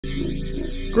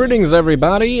Greetings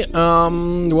everybody,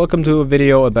 welcome to a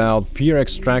video about F.E.A.R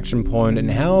extraction point and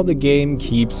how the game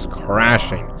keeps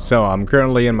crashing. So I'm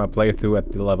currently in my playthrough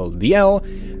at the level DL,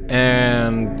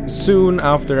 and soon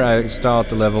after I start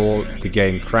the level, the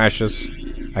game crashes.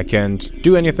 I can't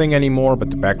do anything anymore, but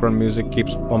the background music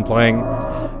keeps on playing.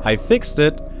 I fixed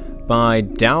it by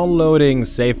downloading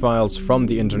save files from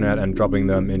the internet and dropping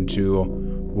them into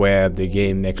where the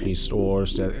game actually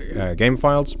stores the game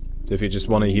files. So if you just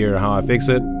want to hear how I fix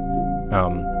it,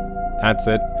 that's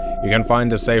it. You can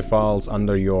find the save files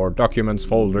under your Documents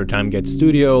folder, TimeGate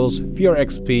Studios, F.E.A.R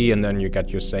XP, and then you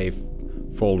get your save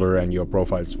folder and your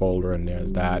Profiles folder, and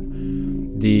there's that.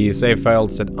 The save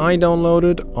files that I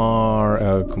downloaded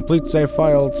are complete save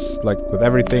files, like with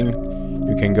everything.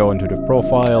 You can go into the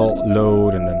profile,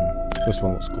 load, and then this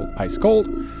one was called Ice Cold.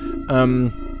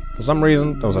 For some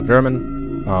reason, those are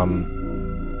German.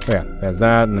 So yeah, there's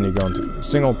that, and then you go into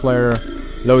single player,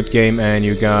 load game, and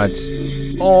you got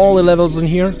all the levels in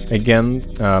here. Again,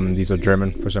 these are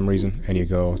German for some reason, and you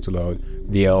go to load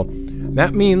DL.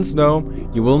 That means, though,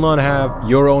 you will not have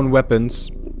your own weapons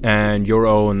and your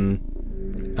own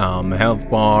health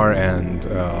bar and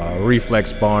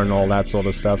reflex bar and all that sort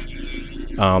of stuff.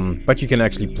 But you can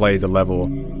actually play the level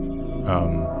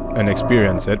and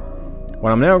experience it.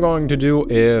 What I'm now going to do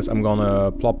is I'm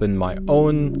gonna plop in my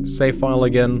own save file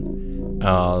again,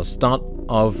 start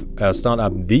up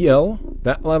DL,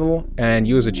 that level, and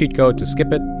use a cheat code to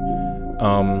skip it,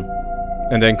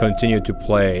 and then continue to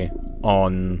play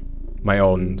on my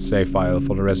own save file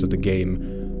for the rest of the game.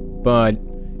 But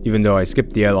even though I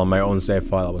skipped DL on my own save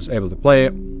file, I was able to play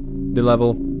the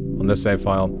level on this save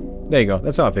file. There you go,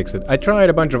 that's how I fixed it. I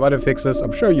tried a bunch of other fixes,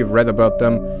 I'm sure you've read about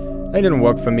them. They didn't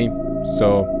work for me,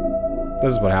 so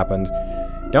this is what happened.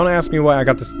 Don't ask me where I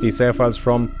got these save files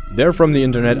from. They're from the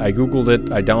internet. I googled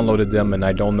it, I downloaded them, and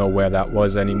I don't know where that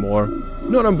was anymore.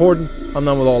 Not important, I'm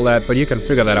done with all that, but you can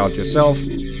figure that out yourself.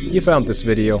 You found this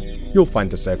video, you'll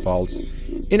find the save files.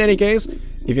 In any case,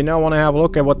 if you now want to have a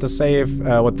look at what the save,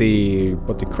 what the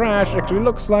crash actually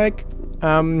looks like,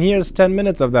 here's 10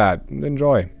 minutes of that.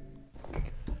 Enjoy.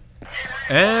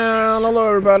 And hello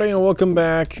everybody, and welcome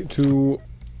back to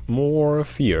more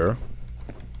F.E.A.R.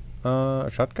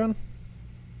 Shotgun?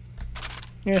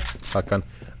 Yeah, shotgun.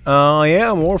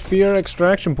 Yeah, more F.E.A.R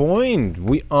extraction point.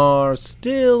 We are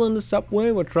still in the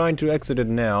subway. We're trying to exit it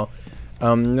now.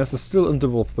 This is still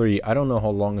interval 3. I don't know how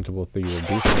long interval 3 will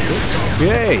be.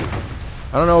 Okay.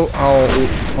 I don't know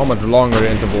how much longer the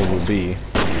interval will be.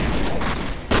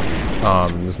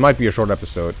 This might be a short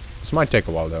episode. This might take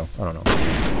a while though. I don't know.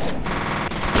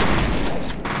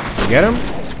 Did we get him?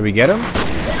 Did we get him?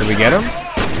 Did we get him?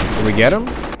 Did we get him?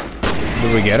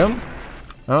 Did we get him?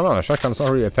 I don't know, the shotgun's not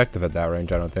really effective at that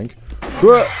range, I don't think.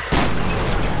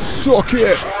 Suck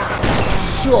it!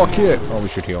 Suck it! Oh, we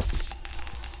should heal.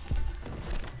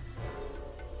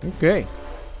 Okay.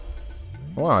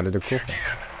 Wow, I did a cool thing.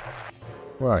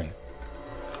 Where are you?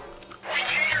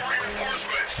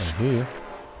 I hear you.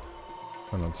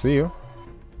 I don't see you.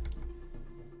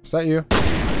 Is that you?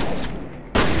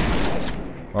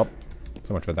 Well,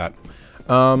 so much for that.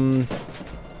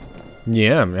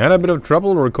 Yeah, I had a bit of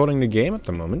trouble recording the game at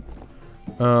the moment.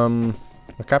 I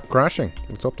kept crashing.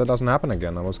 Let's hope that doesn't happen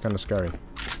again. That was kind of scary.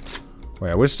 Oh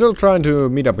yeah, we're still trying to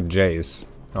meet up with Jace.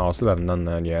 Oh, I still haven't done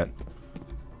that yet.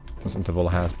 This interval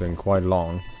has been quite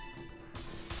long.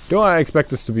 Do I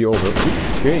expect this to be over?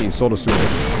 Okay, sort of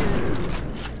soonish.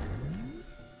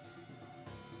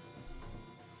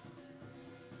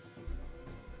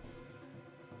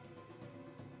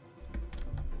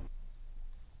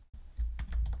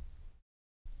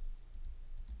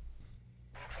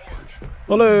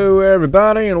 Hello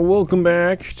everybody, and welcome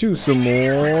back to some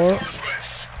more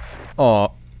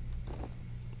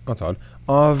that's odd.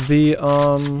 Of the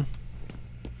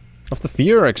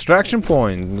F.E.A.R extraction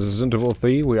point. This is interval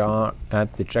 3. We are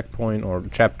at the checkpoint or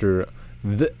chapter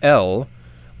the L,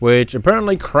 which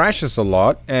apparently crashes a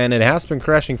lot, and it has been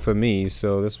crashing for me,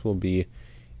 so this will be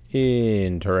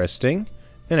interesting.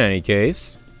 In any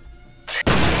case,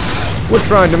 we're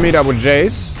trying to meet up with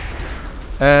Jace.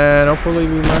 And hopefully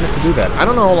we manage to do that. I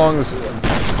don't know how long this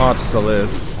part still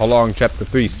is. How long chapter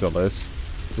 3 still is.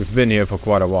 We've been here for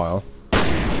quite a while.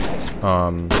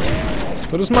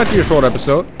 So this might be a short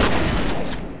episode.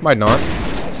 Might not.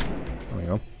 There we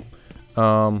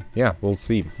go. Yeah, we'll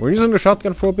see. We're using the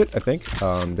shotgun for a bit, I think.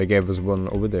 They gave us one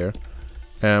over there.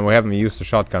 And we haven't used the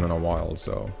shotgun in a while,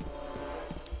 so...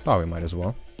 oh, we might as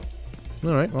well.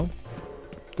 Alright, well.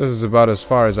 This is about as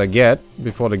far as I get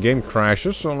before the game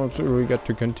crashes, so let's see where we get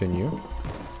to continue.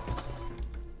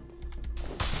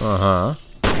 Ow!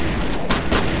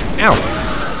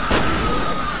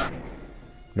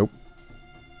 Nope.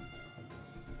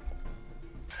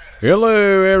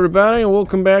 Hello everybody and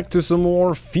welcome back to some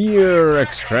more F.E.A.R.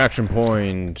 Extraction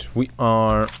Point. We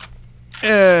are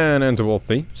in Interval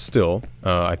T still,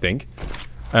 I think.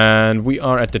 And we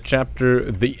are at the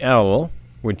chapter The L,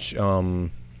 which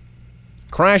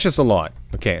crashes a lot.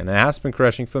 Okay, and it has been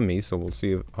crashing for me, so we'll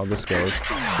see how this goes.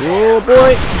 Oh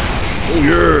boy! Oh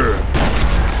yeah!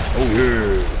 Oh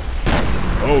yeah!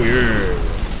 Oh yeah!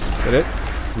 Is that it?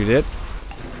 We did?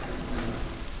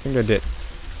 I think I did.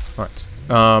 Alright.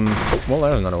 Well,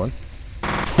 there's another one.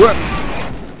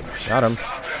 Got him.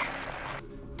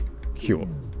 Cool.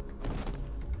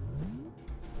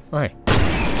 Alright.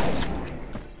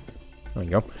 There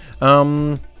you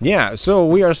go. Yeah, so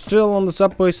we are still on the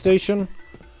subway station.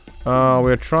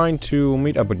 We're trying to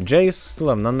meet up with Jace. Still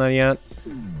haven't done that yet.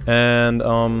 And,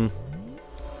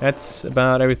 that's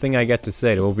about everything I get to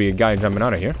say. There will be a guy jumping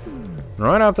out of here.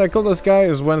 Right after I kill this guy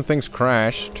is when things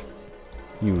crashed.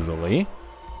 Usually.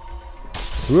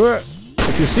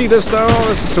 If you see this though,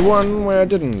 this is the one where I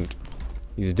didn't.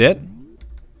 He's dead.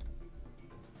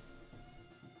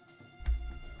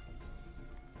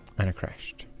 And I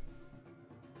crashed.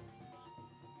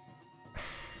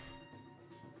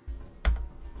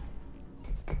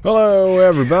 Hello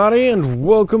everybody and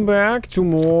welcome back to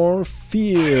more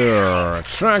F.E.A.R.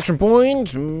 Extraction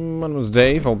Point. My name is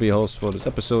Dave. I'll be a host for this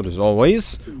episode as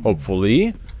always.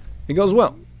 Hopefully it goes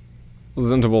well. This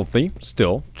is Interval T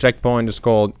still. Checkpoint is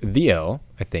called The L,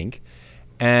 I think.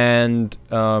 And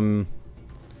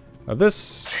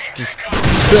this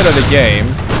bit of the game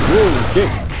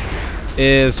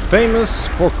is famous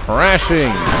for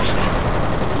crashing.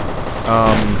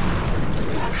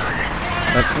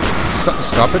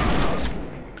 Stop it.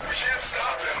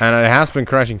 And it has been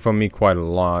crashing for me quite a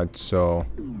lot, so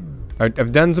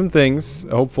I've done some things.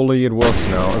 Hopefully it works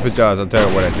now. If it does, I'll tell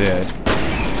you what I did.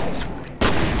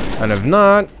 And if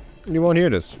not, you won't hear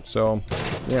this. So,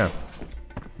 yeah.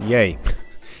 Yay.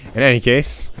 In any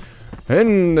case,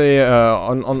 in the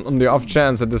on the off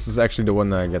chance that this is actually the one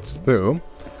that gets through,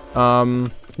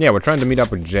 yeah, we're trying to meet up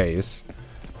with Jace.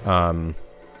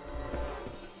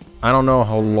 I don't know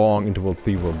how long Interval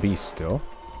T will be still.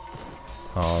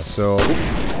 So,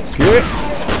 okay.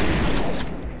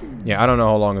 Yeah, I don't know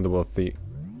how long Interval T.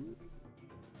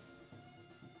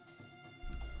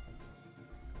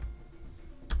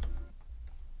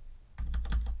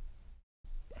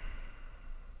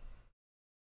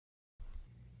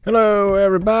 Hello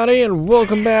everybody and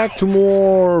welcome back to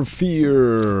more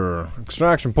F.E.A.R.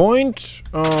 Extraction Point.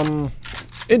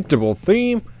 Interval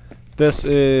T. This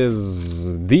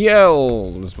is The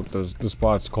L. This is what this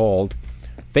part's called.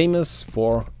 Famous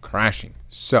for crashing.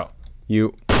 So,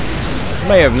 you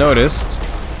may have noticed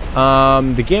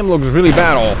the game looks really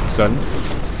bad all of a sudden.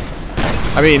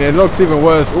 I mean, it looks even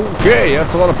worse. Okay,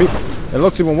 that's a lot of people. It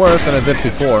looks even worse than it did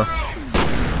before.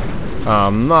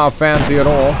 Not fancy at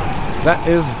all. That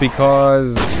is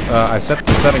because I set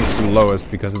the settings to lowest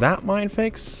because that might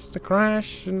fix the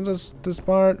crash in this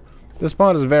part. This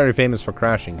part is very famous for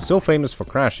crashing. So famous for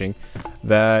crashing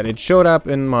that it showed up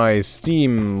in my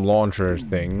Steam launcher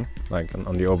thing, like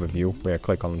on the overview where I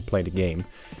click on play the game,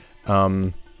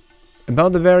 about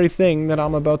the very thing that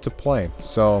I'm about to play.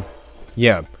 So,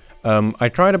 yeah, I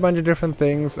tried a bunch of different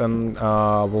things and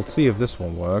we'll see if this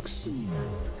one works.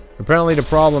 Apparently the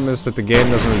problem is that the game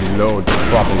doesn't really load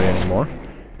properly anymore.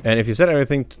 And if you set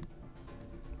everything...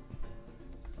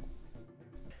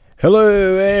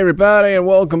 Hello everybody and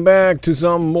welcome back to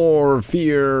some more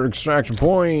F.E.A.R. Extraction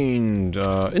Point.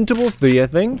 Interval T, I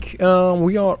think.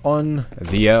 We are on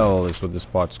The L is what this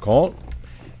part's called.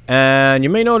 And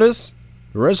you may notice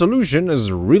the resolution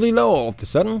is really low all of a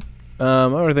sudden.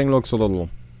 Everything looks a little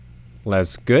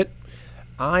less good.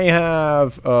 I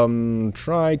have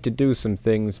tried to do some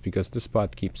things because this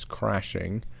part keeps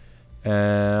crashing.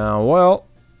 Well,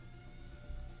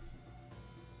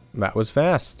 that was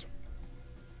fast.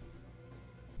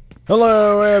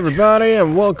 Hello everybody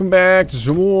and welcome back to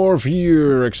some more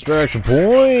F.E.A.R. Extraction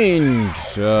Point.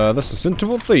 This is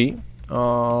Interval T.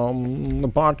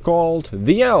 The part called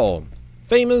The L.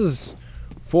 Famous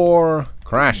for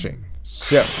crashing.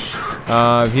 So,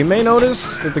 you may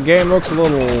notice that the game looks a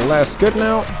little less good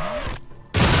now.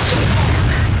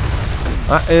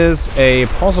 That is a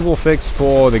possible fix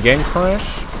for the game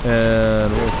crash,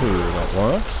 and we'll see if that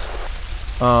works.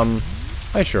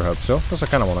 I sure hope so, because I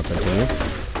kind of want to continue.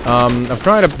 I've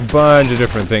tried a bunch of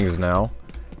different things now,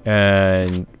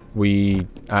 and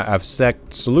I've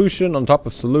set solution on top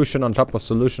of solution on top of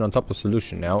solution on top of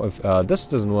solution. Now, if this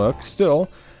doesn't work still,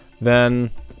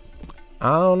 then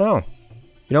I don't know.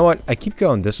 You know what? I keep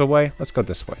going this way. Let's go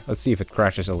this way. Let's see if it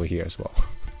crashes over here as well.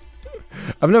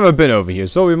 I've never been over here,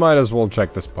 so we might as well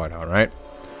check this part out, right?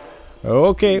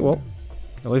 Okay, well,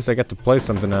 at least I get to play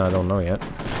something that I don't know yet.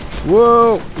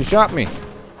 Whoa! He shot me!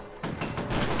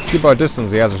 Let's keep our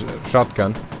distance. He has a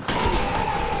shotgun.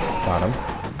 Got him.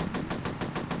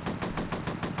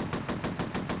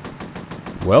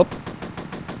 Well,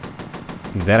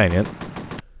 that ain't it.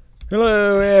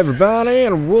 Hello everybody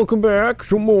and welcome back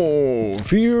to more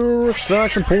F.E.A.R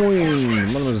Extraction Point.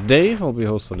 My name is Dave, I'll be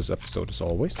host for this episode as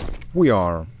always. We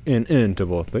are in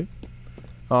Interval 3.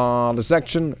 The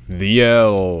section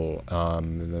F.E.A.R.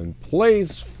 The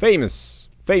place famous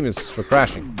for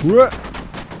crashing.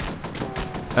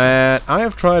 And I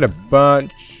have tried a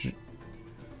bunch...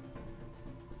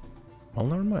 Well,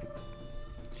 never mind.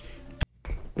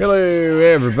 Hello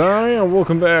everybody and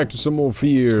welcome back to some more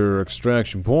F.E.A.R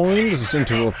Extraction Point. This is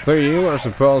Interval 3. We're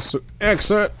supposed to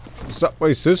exit the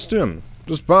subway system.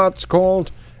 This part's called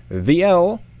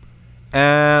F.E.A.R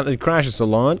and it crashes a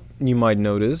lot. You might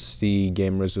notice the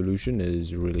game resolution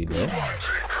is really low.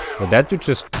 But that dude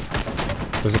just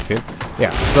disappeared.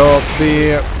 Yeah, so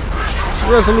the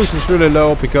resolution is really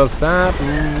low because that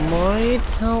might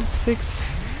help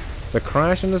fix the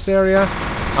crash in this area.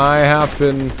 I have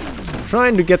been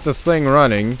trying to get this thing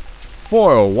running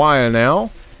for a while now,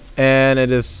 and it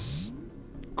is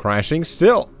crashing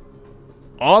still.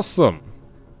 Awesome.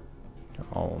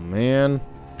 Oh man.